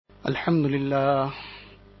الحمد لله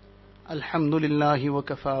الحمد لله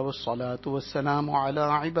وكفى والصلاة والسلام على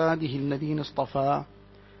عباده الذين اصطفى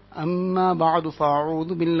أما بعد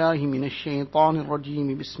فأعوذ بالله من الشيطان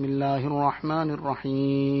الرجيم بسم الله الرحمن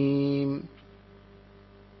الرحيم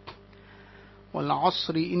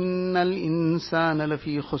والعصر إن الإنسان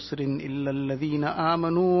لفي خسر إلا الذين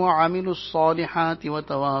آمنوا وعملوا الصالحات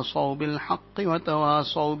وتواصوا بالحق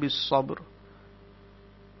وتواصوا بالصبر.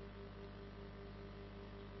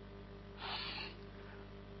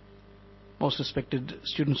 Most respected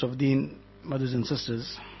students of Deen, mothers and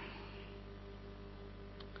sisters,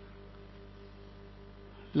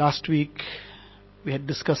 last week we had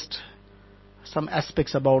discussed some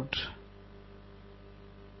aspects about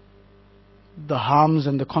the harms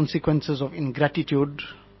and the consequences of ingratitude,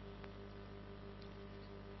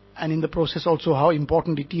 and in the process also how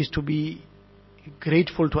important it is to be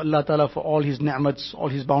grateful to Allah Ta'ala for all His ni'mats, all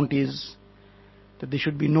His bounties, that there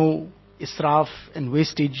should be no israf and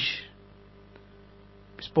wastage.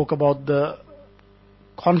 We spoke about the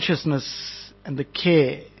consciousness and the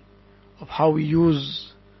care of how we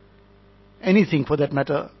use anything for that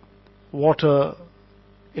matter, water,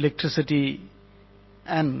 electricity,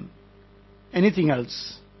 and anything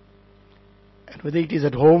else. And whether it is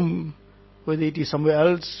at home, whether it is somewhere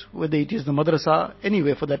else, whether it is the madrasa,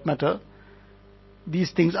 anywhere for that matter,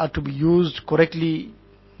 these things are to be used correctly,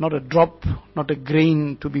 not a drop, not a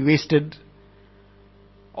grain to be wasted.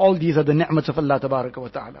 All these are the ni'mats of Allah Tabaraka wa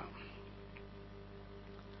Ta'ala.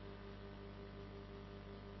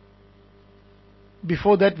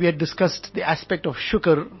 Before that we had discussed the aspect of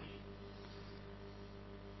shukr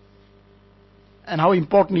and how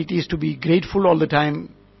important it is to be grateful all the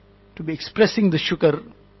time, to be expressing the shukr.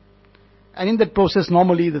 And in that process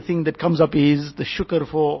normally the thing that comes up is the shukr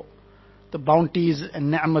for the bounties and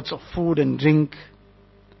ni'mats of food and drink.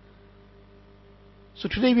 So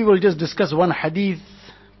today we will just discuss one hadith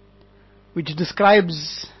which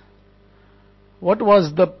describes what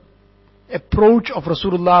was the approach of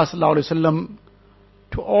Rasulullah sallallahu alaihi wasallam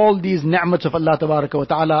to all these ni'mats of Allah Tabaraka wa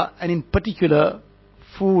Ta'ala, and in particular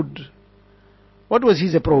food. What was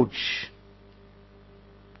his approach?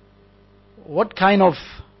 What kind of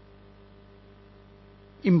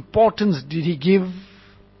importance did he give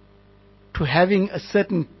to having a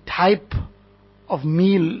certain type of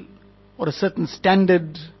meal or a certain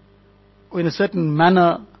standard or in a certain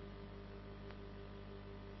manner?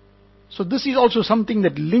 So this is also something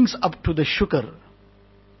that links up to the shukr,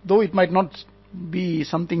 though it might not be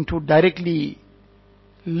something too directly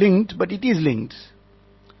linked, but it is linked.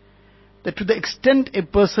 That to the extent a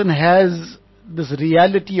person has this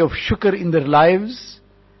reality of shukr in their lives,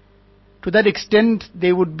 to that extent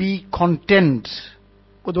they would be content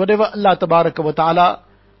with whatever Allah Tabaraka wa Ta'ala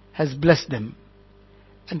has blessed them.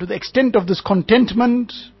 And to the extent of this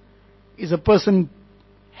contentment, is a person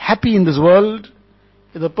happy in this world,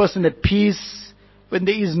 is a person at peace. When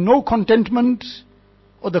there is no contentment,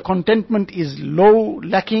 or the contentment is low,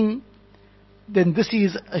 lacking, then this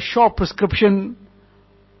is a sure prescription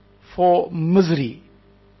for misery.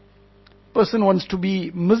 Person wants to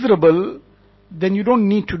be miserable, then you don't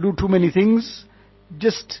need to do too many things,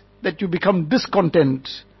 just that you become discontent,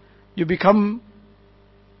 you become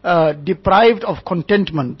deprived of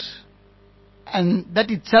contentment, and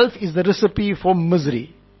that itself is the recipe for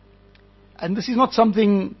misery. And this is not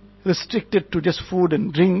something restricted to just food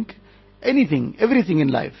and drink, anything, everything in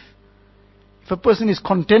life. If a person is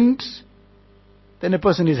content, then a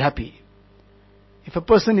person is happy. If a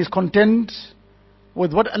person is content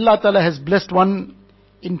with what Allah Ta'ala has blessed one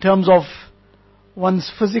in terms of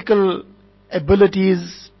one's physical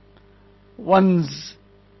abilities, one's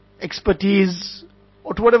expertise,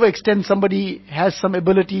 or to whatever extent somebody has some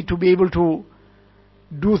ability to be able to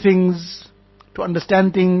do things, to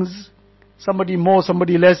understand things, somebody more,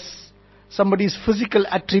 somebody less, somebody's physical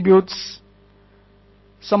attributes,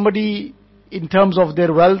 somebody in terms of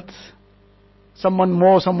their wealth, someone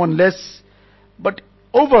more, someone less, but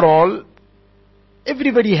overall,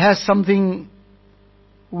 everybody has something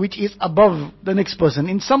which is above the next person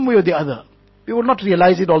in some way or the other. We will not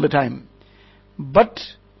realize it all the time. But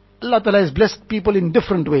Allah Ta'ala has blessed people in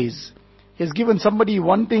different ways. He has given somebody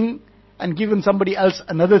one thing and given somebody else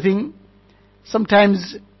another thing.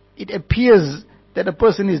 Sometimes it appears that a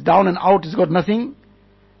person is down and out, he's got nothing,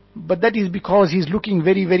 but that is because he's looking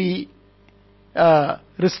very, very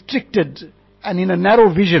restricted and in a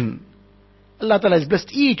narrow vision. Allah Ta'ala has blessed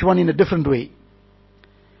each one in a different way.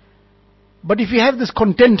 But if you have this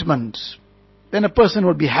contentment, then a person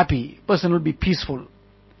will be happy, a person will be peaceful,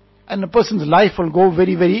 and a person's life will go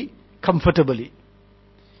very, very comfortably.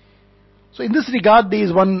 So in this regard, there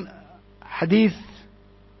is one hadith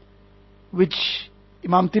which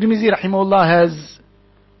Imam Tirmizi rahimahullah has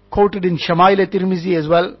quoted in Shamail Tirmizi as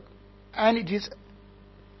well, and it is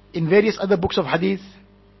in various other books of hadith.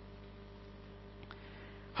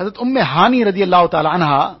 Hazrat Hani radiallahu ta'ala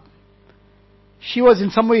anha, she was in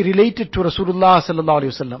some way related to Rasulullah sallallahu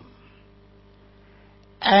alaihi wasallam,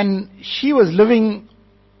 and she was living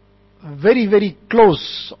very, very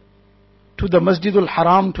close to the Masjidul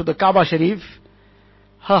Haram, to the Kaaba Sharif.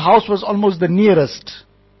 Her house was almost the nearest.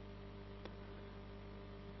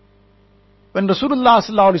 When Rasulullah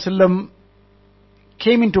sallallahu alaihi wasallam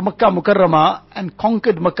came into Makkah Mukarramah and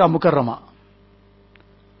conquered Makkah Mukarramah,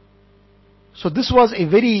 so this was a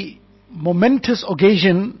very momentous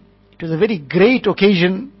occasion. It was a very great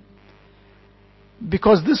occasion,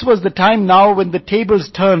 because this was the time now when the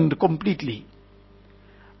tables turned completely.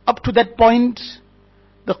 Up to that point,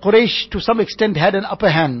 the Quraysh to some extent had an upper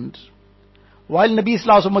hand. While Nabi Sallallahu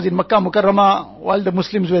Alaihi Wasallam was in Makkah Mukarramah, while the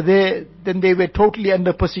Muslims were there, then they were totally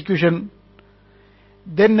under persecution.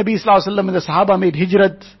 Then Nabi Sallallahu Alaihi Wasallam and the Sahaba made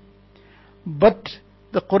hijrat, but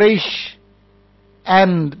the Quraysh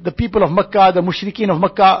and the people of Makkah, the mushrikeen of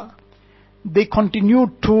Makkah, they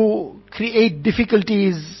continued to create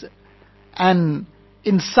difficulties and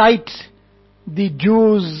incite the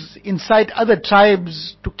Jews, incite other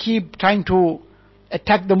tribes to keep trying to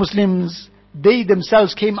attack the Muslims. They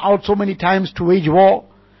themselves came out so many times to wage war.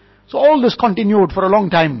 So all this continued for a long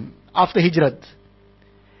time after Hijrat.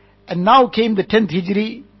 And now came the 10th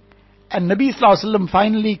Hijri, and Nabi Sallallahu Alaihi Wasallam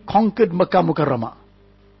finally conquered Makkah Mukarramah.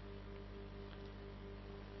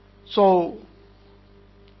 So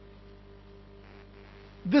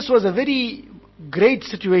this was a very great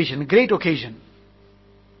situation, great occasion.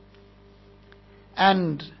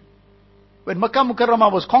 And when Makkah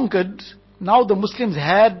Mukarramah was conquered, now the Muslims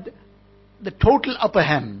had the total upper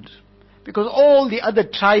hand, because all the other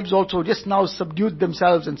tribes also just now subdued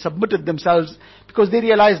themselves and submitted themselves, because they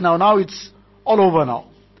realize now it's all over now.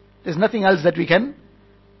 There's nothing else that we can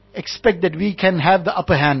expect, that we can have the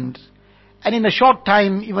upper hand. And in a short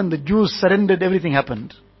time, even the Jews surrendered, everything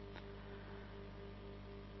happened.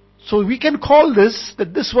 So we can call this,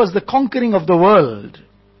 that this was the conquering of the world,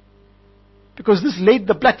 because this laid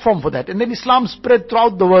the platform for that. And then Islam spread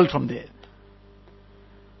throughout the world from there.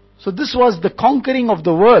 So this was the conquering of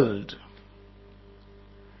the world.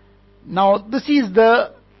 Now this is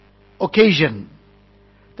the occasion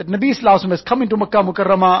that Nabi Sallallahu Alaihi Wasallam has come into Makkah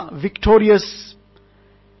Mukarramah victorious.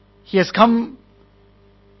 He has come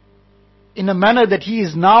in a manner that he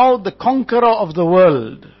is now the conqueror of the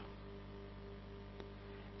world.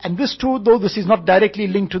 And this too, though this is not directly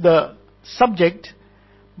linked to the subject,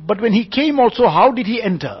 but when he came also, how did he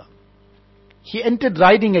enter? He entered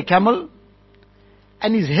riding a camel,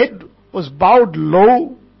 and his head was bowed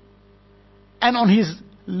low, and on his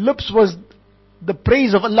lips was the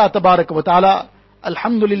praise of Allah Tabaraka wa Ta'ala.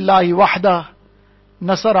 Alhamdulillahi wahdah,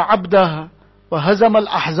 nasara abdah, wa hazam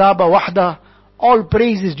al-ahzaba wahdah. All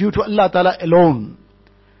praise is due to Allah Ta'ala alone.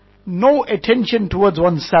 No attention towards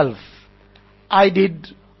oneself. I did,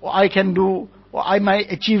 or I can do, or my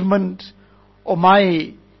achievement, or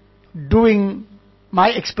my doing,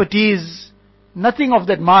 my expertise. Nothing of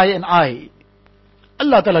that my and I.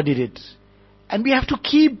 Allah Ta'ala did it. And we have to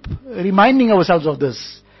keep reminding ourselves of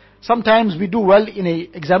this. Sometimes we do well in an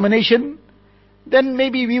examination, then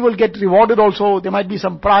maybe we will get rewarded also. There might be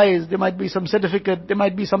some prize, there might be some certificate, there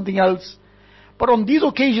might be something else. But on these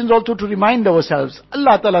occasions also to remind ourselves,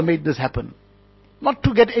 Allah Ta'ala made this happen. Not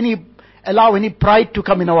to allow any pride to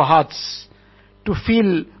come in our hearts, to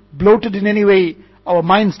feel bloated in any way, our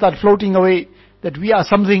minds start floating away, that we are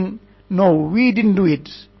something. No, we didn't do it.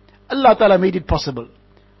 Allah Ta'ala made it possible.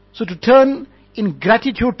 So to turn in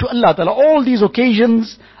gratitude to Allah Ta'ala, all these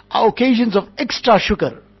occasions are occasions of extra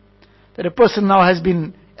shukr. That a person now has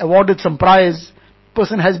been awarded some prize,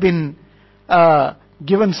 person has been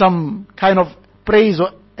given some kind of praise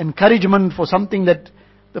or encouragement for something that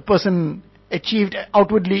the person achieved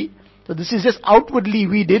outwardly. So this is just outwardly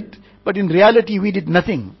we did, but in reality we did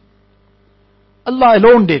nothing. Allah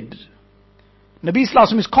alone did. Nabi Sallallahu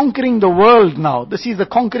Alaihi Wasallam is conquering the world now. This is the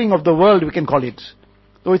conquering of the world, we can call it.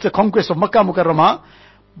 Though it's a conquest of Makkah Mukarramah,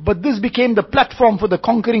 but this became the platform for the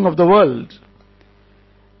conquering of the world.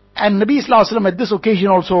 And Nabi Sallallahu Alaihi Wasallam at this occasion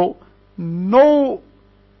also, no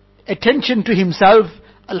attention to himself.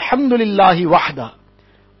 Alhamdulillahi wahda.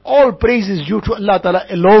 All praise is due to Allah Ta'ala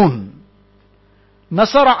alone.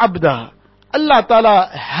 Nasara abda. Allah Ta'ala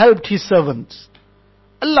helped his servants.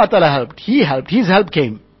 Allah Ta'ala helped. He helped. His help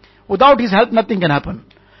came. Without his help, nothing can happen.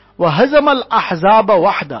 وَهَزَمَ الْأَحْزَابَ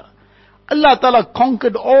وَحْدًا. Allah Ta'ala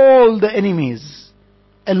conquered all the enemies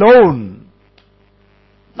alone.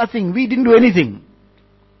 Nothing. We didn't do anything.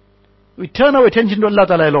 We turn our attention to Allah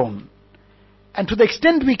Ta'ala alone. And to the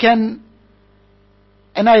extent we can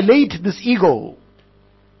annihilate this ego,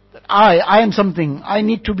 that I am something, I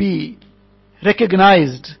need to be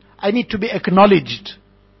recognized, I need to be acknowledged,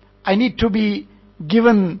 I need to be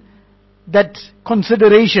given that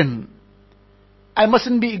consideration, I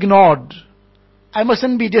mustn't be ignored, I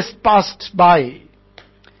mustn't be just passed by.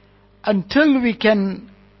 Until this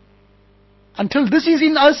is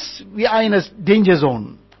in us, we are in a danger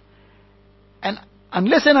zone. And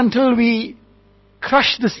unless and until we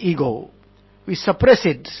crush this ego, we suppress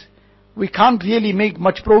it, we can't really make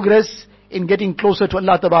much progress in getting closer to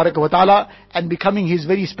Allah wa Ta'ala and becoming His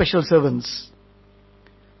very special servants.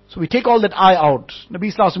 So we take all that I out.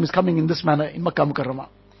 Nabi Sallallahu Alaihi Wasallam is coming in this manner in Makkah Mukarramah.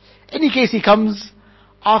 Any case, he comes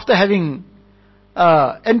after having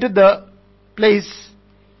entered the place.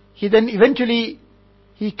 He then eventually,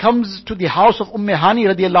 he comes to the house of Hani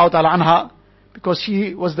radiallahu ta'ala anha, because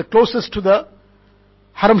she was the closest to the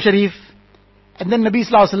Haram Sharif. And then Nabi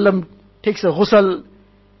Sallallahu Alaihi Wasallam takes a ghusl.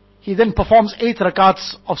 He then performs 8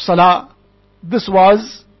 rakats of salah. This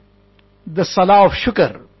was the salah of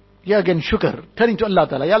shukr. Here again shukr, turning to Allah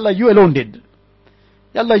Ta'ala. Ya Allah, you alone did.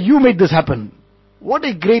 Ya Allah, you made this happen. What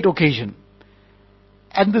a great occasion.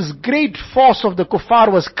 And this great force of the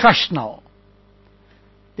kuffar was crushed now.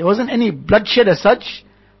 There wasn't any bloodshed as such,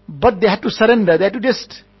 but they had to surrender. They had to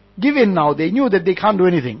just give in now. They knew that they can't do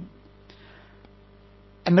anything.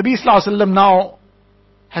 And Nabi Sallallahu Alaihi Wasallam now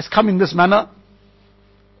has come in this manner.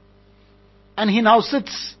 And he now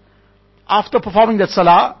sits after performing that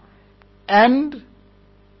salah, and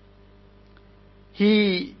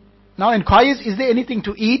he now inquires, is there anything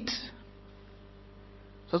to eat?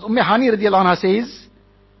 So Hani radiallahu anha says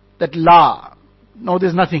that la, no,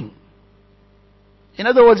 there's nothing. In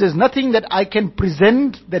other words, there's nothing that I can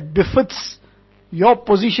present that befits your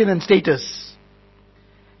position and status.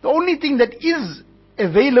 The only thing that is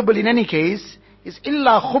available in any case is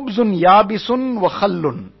illa khubzun yabisun wa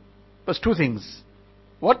khallun. There's 2 things.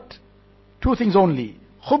 What? 2 things only.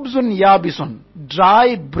 Khubzun yabisun,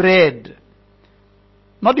 dry bread.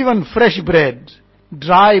 Not even fresh bread,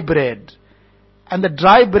 dry bread. And the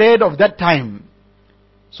dry bread of that time,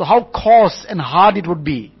 so how coarse and hard it would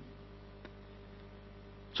be.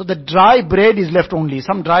 So the dry bread is left only,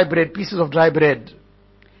 some dry bread, pieces of dry bread.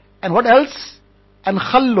 And what else? And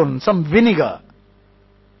khallun, some vinegar.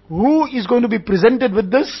 Who is going to be presented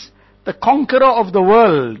with this? The conqueror of the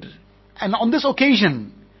world. And on this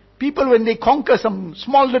occasion, people, when they conquer some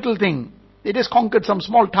small little thing, they just conquered some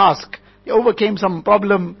small task, they overcame some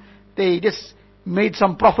problem, they just made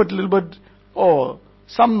some profit a little bit, or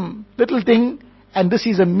some little thing, and this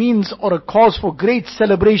is a means or a cause for great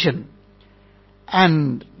celebration.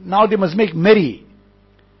 And now they must make merry,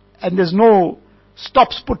 and there's no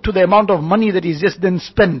stops put to the amount of money that is just then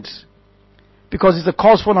spent, because it's a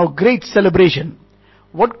cause for now great celebration.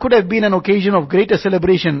 What could have been an occasion of greater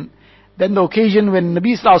celebration than the occasion when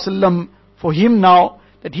Nabi Sallallahu Alaihi Wasallam, for him now,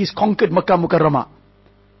 that he's conquered Makkah Mukarramah.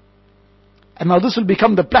 And now this will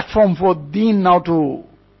become the platform for deen now to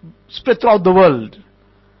spread throughout the world.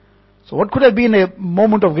 So what could have been a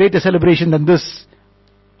moment of greater celebration than this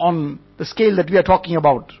on the scale that we are talking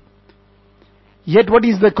about? Yet what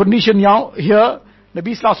is the condition now here?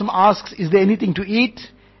 Nabi Sallallahu Alaihi Wasallam asks, is there anything to eat?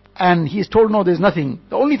 And he is told, no, there's nothing.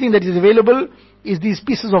 The only thing that is available is these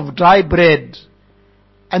pieces of dry bread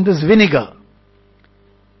and this vinegar.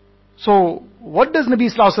 So what does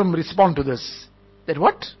Nabi Sallallahu Alaihi Wasallam respond to this? That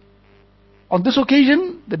what? On this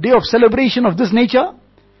occasion, the day of celebration of this nature,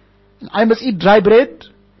 I must eat dry bread.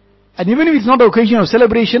 And even if it's not the occasion of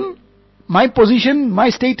celebration, my position, my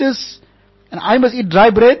status, and I must eat dry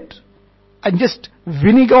bread, and just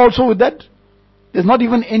vinegar also with that. There's not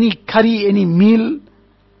even any curry, any meal.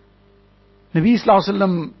 Nabi Sallallahu Alaihi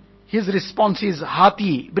Wasallam, his response is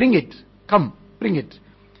hearty. Bring it. Come, bring it.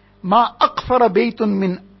 Ma akfara baytun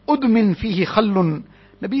min udmin fihi khallun.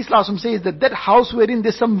 Nabi Sallallahu Alaihi Wasallam says that house wherein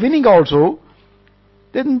there's some vinegar also,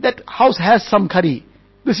 then that house has some curry.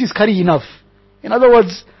 This is curry enough. In other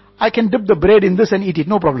words, I can dip the bread in this and eat it,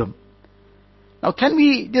 no problem. Now can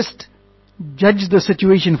we just judge the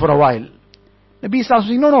situation for a while? Nabi Sallallahu Alaihi Wasallam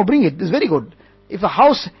saying, no, bring it, this is very good. If a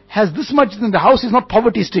house has this much, then the house is not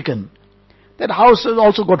poverty stricken. That house has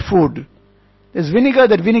also got food. There's vinegar,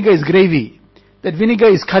 that vinegar is gravy. That vinegar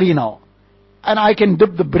is curry now. And I can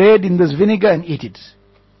dip the bread in this vinegar and eat it.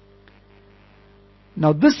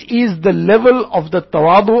 Now this is the level of the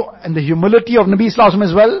tawadu and the humility of Nabi Sallallahu Alaihi Wasallam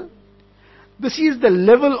as well. This is the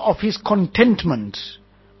level of his contentment.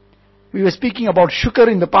 We were speaking about shukr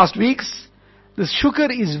in the past weeks. This shukr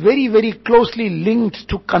is very, very closely linked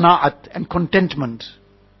to qana'at and contentment.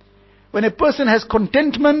 When a person has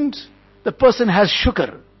contentment, the person has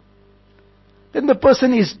shukr, then the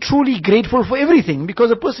person is truly grateful for everything, because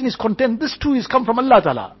the person is content. This too is come from Allah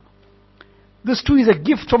Ta'ala. This too is a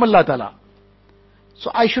gift from Allah Ta'ala.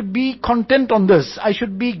 So I should be content on this. I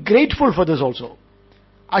should be grateful for this also.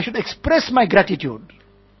 I should express my gratitude.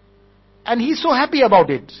 And he's so happy about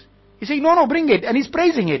it. He's saying, no, bring it. And he's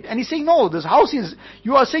praising it. And he's saying, no, this house is,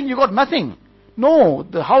 you are saying you got nothing. No,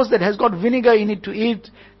 the house that has got vinegar in it to eat,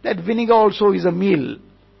 that vinegar also is a meal.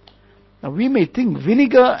 Now we may think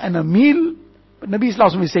vinegar and a meal, but Nabi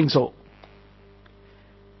Sallallahu is saying so.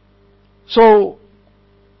 So,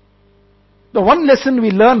 the one lesson we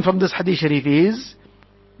learn from this hadith sharif is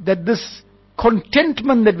that this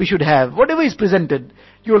contentment that we should have, whatever is presented,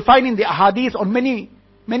 you will find in the ahadith, on many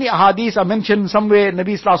ahadith are mentioned somewhere,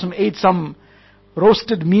 Nabi Sallallahu ate some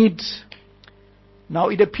roasted meat. Now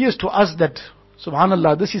it appears to us that,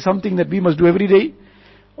 subhanallah, this is something that we must do every day.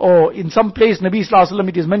 Or in some place, Nabi Sallallahu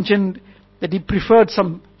it is mentioned that he preferred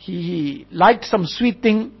he liked some sweet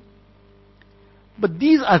thing. But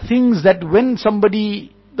these are things that when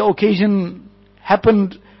the occasion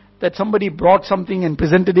happened, that somebody brought something and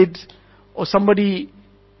presented it, or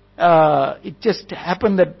it just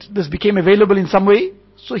happened that this became available in some way,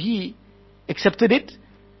 so he accepted it,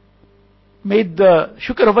 made the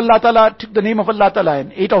shukr of Allah Ta'ala, took the name of Allah Ta'ala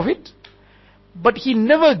and ate of it. But he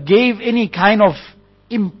never gave any kind of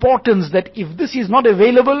importance that if this is not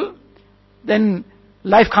available, then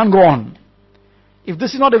life can't go on. If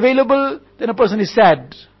this is not available, then a person is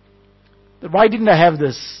sad. Why didn't I have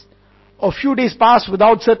this? Or a few days pass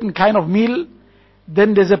without certain kind of meal,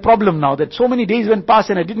 then there's a problem now that so many days went past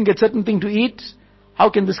and I didn't get certain thing to eat. How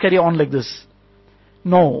can this carry on like this?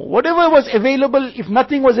 No. Whatever was available, if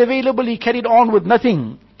nothing was available, he carried on with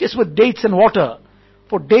nothing. Just with dates and water.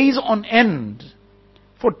 For days on end.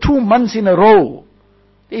 For 2 months in a row.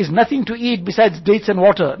 There is nothing to eat besides dates and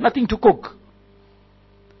water. Nothing to cook.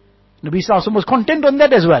 Nabi Sallallahu Alaihi Wasallam was content on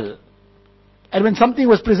that as well. And when something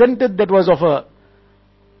was presented that was of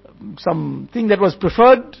something that was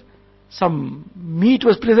preferred, some meat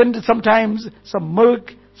was presented sometimes, some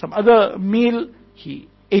milk, some other meal, he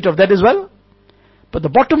ate of that as well. But the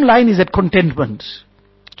bottom line is that contentment.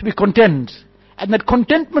 To be content. And that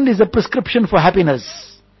contentment is a prescription for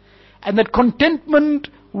happiness. And that contentment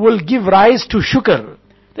will give rise to shukr.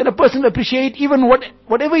 Then a person will appreciate even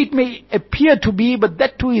whatever it may appear to be, but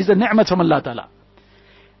that too is a ni'mat from Allah Ta'ala.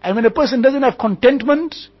 And when a person doesn't have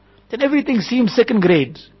contentment, then everything seems second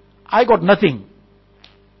grade. I got nothing.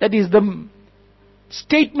 That is the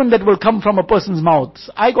statement that will come from a person's mouth.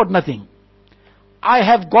 I got nothing. I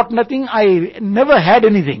have got nothing. I never had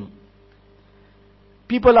anything.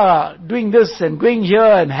 People are doing this and going here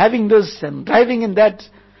and having this and driving in that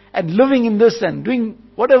and living in this and doing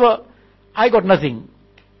whatever. I got nothing.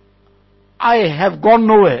 I have gone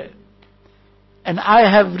nowhere. And I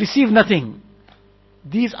have received nothing.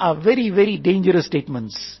 These are very, very dangerous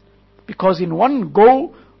statements. Because in one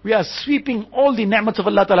go, we are sweeping all the ni'mats of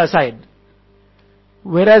Allah Ta'ala aside.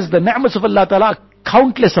 Whereas the ni'mats of Allah Ta'ala are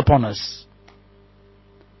countless upon us.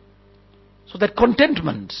 So that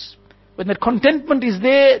contentment, when that contentment is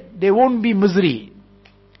there, there won't be misery.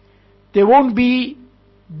 There won't be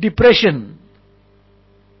depression.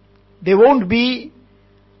 There won't be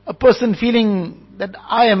a person feeling that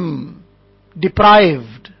I am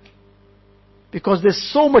deprived. Because there's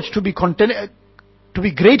so much to be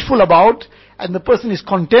grateful about, and the person is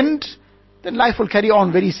content, then life will carry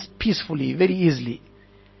on very peacefully, very easily.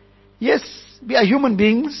 Yes, we are human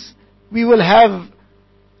beings. We will have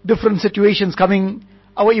different situations coming.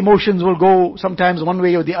 Our emotions will go sometimes one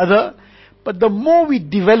way or the other. But the more we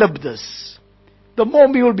develop this, the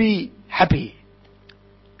more we will be happy.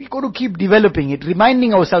 We're going to keep developing it,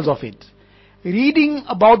 reminding ourselves of it. Reading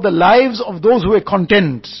about the lives of those who are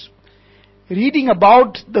content. Reading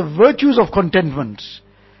about the virtues of contentment.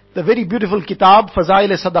 The very beautiful kitab, Fazail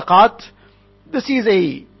Sadaqat. This is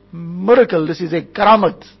a miracle, this is a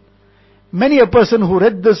karamat. Many a person who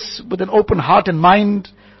read this with an open heart and mind,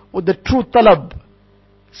 with the true talab,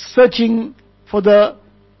 searching for the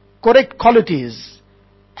correct qualities,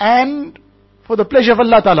 and for the pleasure of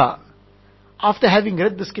Allah Ta'ala. After having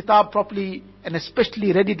read this kitab properly, and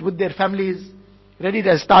especially read it with their families, read it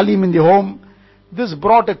as talim in the home, this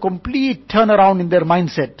brought a complete turnaround in their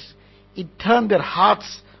mindset. It turned their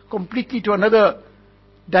hearts completely to another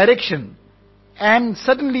direction. And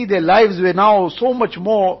suddenly their lives were now so much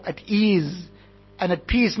more at ease and at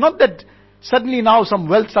peace. Not that suddenly now some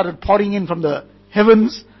wealth started pouring in from the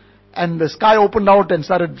heavens and the sky opened out and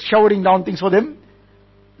started showering down things for them.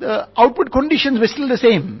 The outward conditions were still the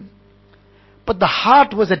same. But the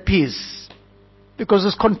heart was at peace. Because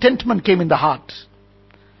this contentment came in the heart.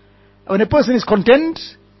 When a person is content,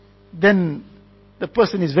 then the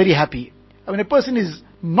person is very happy. And when a person is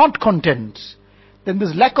not content, then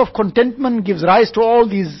this lack of contentment gives rise to all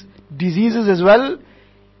these diseases as well.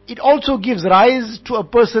 It also gives rise to a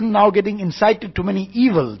person now getting incited to many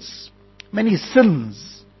evils, many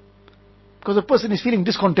sins, because the person is feeling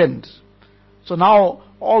discontent. So now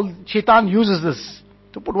all shaitan uses this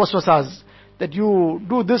to put waswasas, that you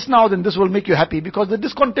do this now, then this will make you happy, because the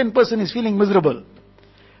discontent person is feeling miserable.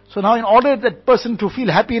 So now in order that person to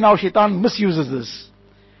feel happy, now shaitan misuses this.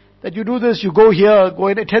 That you do this, you go here, go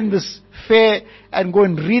and attend this fair, and go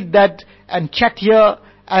and read that, and chat here,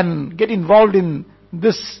 and get involved in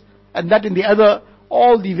this, and that and the other.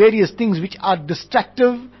 All the various things which are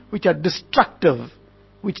distractive, which are destructive,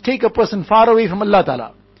 which take a person far away from Allah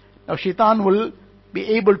Ta'ala. Now shaitan will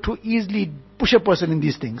be able to easily push a person in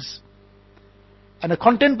these things. And a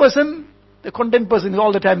content person, the content person is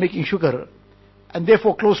all the time making shukr, and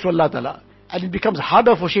therefore close to Allah Ta'ala. And it becomes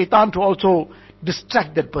harder for shaitan to also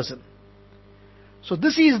distract that person. So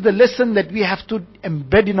this is the lesson that we have to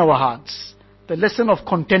embed in our hearts. The lesson of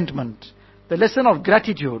contentment. The lesson of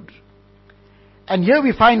gratitude. And here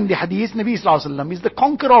we find the hadith, Nabi Sallallahu Alaihi Wasallam is the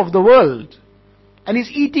conqueror of the world. And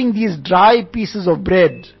he's eating these dry pieces of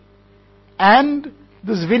bread. And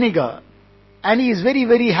this vinegar. And he is very,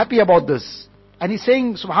 very happy about this. And he's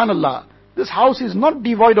saying, Subhanallah, this house is not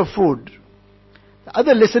devoid of food. The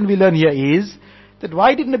other lesson we learn here is that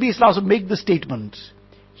why did Nabi Sallallahu Alaihi Wasallam make the statement?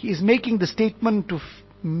 He is making the statement to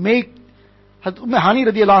make Hazrat Hani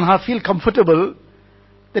radiallahu anha feel comfortable,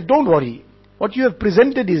 that don't worry, what you have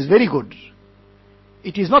presented is very good.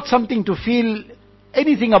 It is not something to feel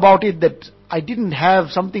anything about it, that I didn't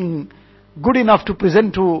have something good enough to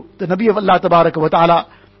present to the Nabi of Allah Tabaraka wa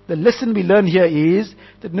Ta'ala. The lesson we learn here is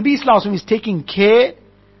that Nabi Sallallahu Alaihi Wasallam is taking care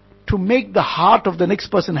to make the heart of the next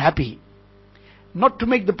person happy. Not to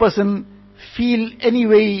make the person feel any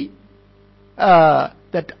way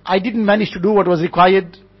that I didn't manage to do what was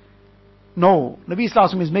required. No, Nabi Sallallahu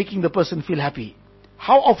Alaihi Wasallam is making the person feel happy.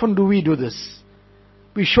 How often do we do this?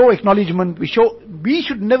 We show acknowledgement, we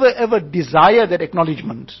should never ever desire that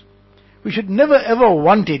acknowledgement. We should never ever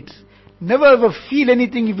want it. Never ever feel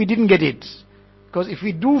anything if we didn't get it. Because if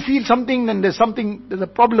we do feel something, then there's a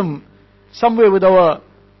problem somewhere with our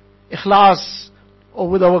ikhlas, or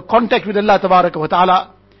with our contact with Allah Tabaraka wa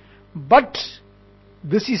Ta'ala. But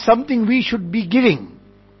this is something we should be giving.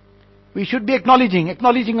 We should be acknowledging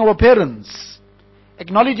our parents,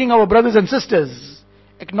 acknowledging our brothers and sisters,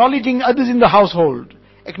 acknowledging others in the household,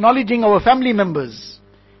 acknowledging our family members,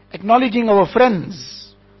 acknowledging our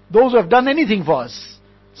friends, those who have done anything for us,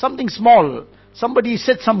 something small. Somebody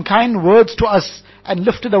said some kind words to us and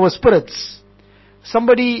lifted our spirits.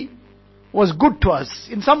 Somebody was good to us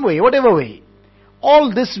in some way, whatever way.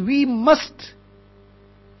 All this we must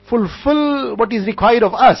fulfill what is required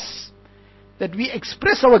of us. That we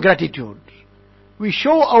express our gratitude. We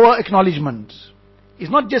show our acknowledgement.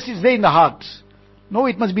 It's not just it's there in the heart. No,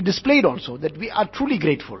 it must be displayed also, that we are truly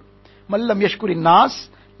grateful. Man lam yashkurin nas,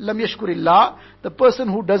 lam yashkurillah. The person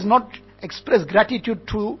who does not express gratitude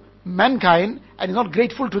to mankind and is not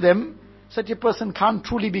grateful to them, such a person can't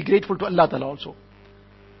truly be grateful to Allah Ta'ala also.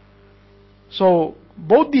 So,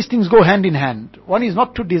 both these things go hand in hand. One is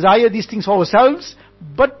not to desire these things for ourselves,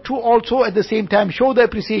 but to also at the same time show the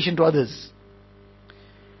appreciation to others.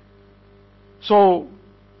 So,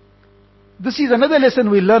 this is another lesson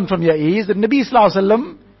we learn from here is that Nabi Sallallahu Alaihi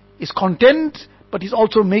Wasallam is content, but he's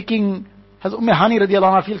also making Hazrat Hani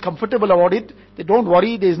radiallahu anha feel comfortable about it. That don't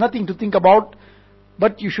worry, there is nothing to think about,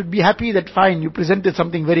 but you should be happy that fine, you presented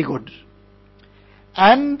something very good.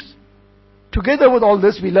 And together with all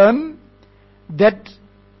this we learn that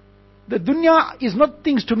the dunya is not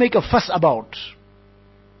things to make a fuss about.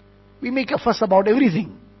 We make a fuss about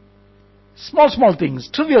everything. Small things,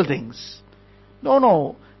 trivial things.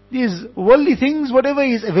 No. These worldly things, whatever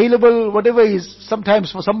is available, whatever is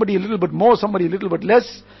sometimes for somebody a little bit more, somebody a little bit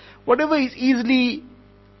less, whatever is easily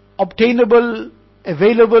obtainable,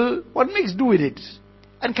 available, one makes do with it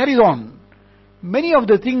and carries on. Many of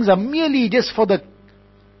the things are merely just for the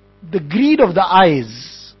greed of the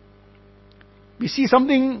eyes. We see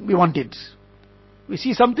something, we want it. We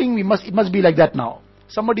see something, it must be like that now.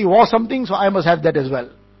 Somebody wore something, so I must have that as well.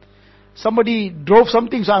 Somebody drove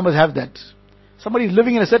something, so I must have that. Somebody is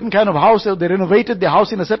living in a certain kind of house, or they renovated their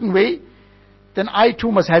house in a certain way, then I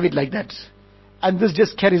too must have it like that. And this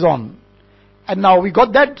just carries on. And now we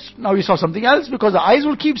got that, now we saw something else, because the eyes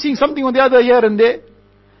will keep seeing something on the other here and there.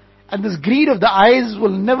 And this greed of the eyes will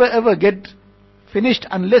never ever get finished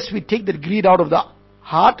unless we take that greed out of the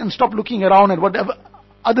heart and stop looking around at whatever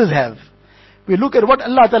others have. We look at what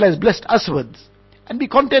Allah Ta'ala has blessed us with. and be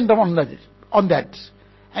content on that,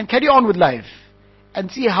 and carry on with life, and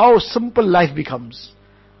see how simple life becomes,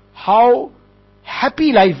 how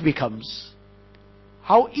happy life becomes,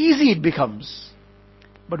 how easy it becomes.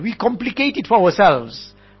 But we complicate it for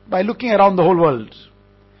ourselves by looking around the whole world.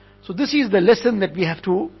 So this is the lesson that we have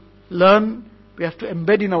to learn, we have to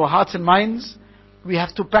embed in our hearts and minds. We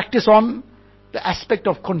have to practice on the aspect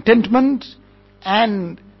of contentment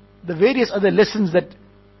and the various other lessons that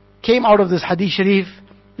came out of this hadith sharif.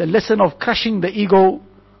 The lesson of crushing the ego,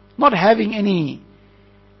 not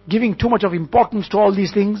giving too much of importance to all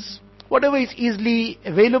these things. Whatever is easily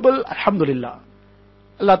available, alhamdulillah.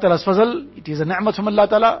 Allah Ta'ala's fazal, it is a ni'mat from Allah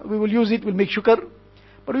Ta'ala, we will use it, we'll make shukr.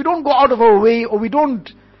 But we don't go out of our way, or we don't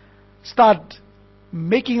start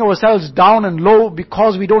making ourselves down and low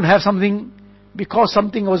because we don't have something, because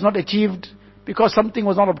something was not achieved, because something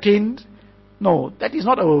was not obtained. No, that is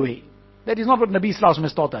not our way. That is not what Nabi Sallallahu Alaihi Wasallam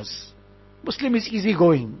has taught us. Muslim is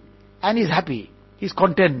easygoing, and he's happy, he's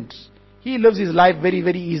content. He lives his life very,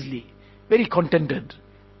 very easily, very contented.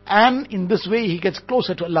 And in this way he gets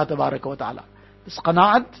closer to Allah Tabaraka wa Ta'ala. This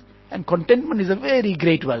qanaat and contentment is a very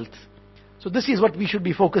great wealth. So this is what we should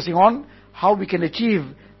be focusing on, how we can achieve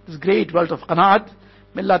this great wealth of qanaat.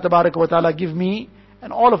 May Allah Tabaraka wa Ta'ala give me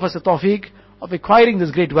and all of us a tawfiq of acquiring this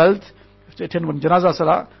great wealth. We have to attend one janazah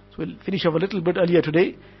salah, so we'll finish up a little bit earlier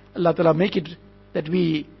today. Allah Ta'ala make it that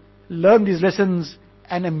we learn these lessons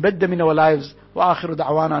and embed them in our lives. Wa akhiru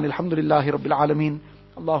da'wana alhamdulillahi rabbil alameen.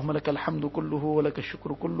 اللهم لك الحمد كله ولك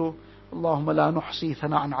الشكر كله اللهم لا نحصي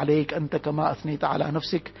ثناء عليك أنت كما أثنيت على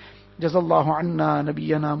نفسك جزا الله عنا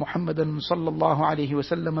نبينا محمدا صلى الله عليه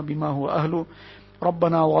وسلم بما هو أهله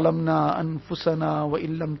ربنا ظلمنا أنفسنا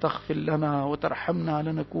وإن لم تغفر لنا وترحمنا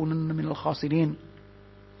لنكونن من الخاسرين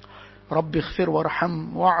رب اغفر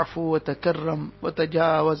وارحم واعف وتكرم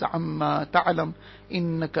وتجاوز عما تعلم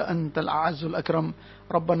إنك أنت الأعز الأكرم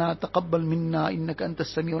ربنا تقبل منا إنك أنت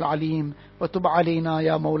السميع العليم وتب علينا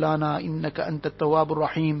يا مولانا إنك أنت التواب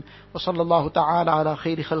الرحيم وصلى الله تعالى على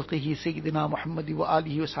خير خلقه سيدنا محمد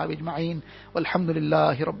وآله وصحبه أجمعين والحمد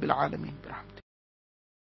لله رب العالمين برحمته.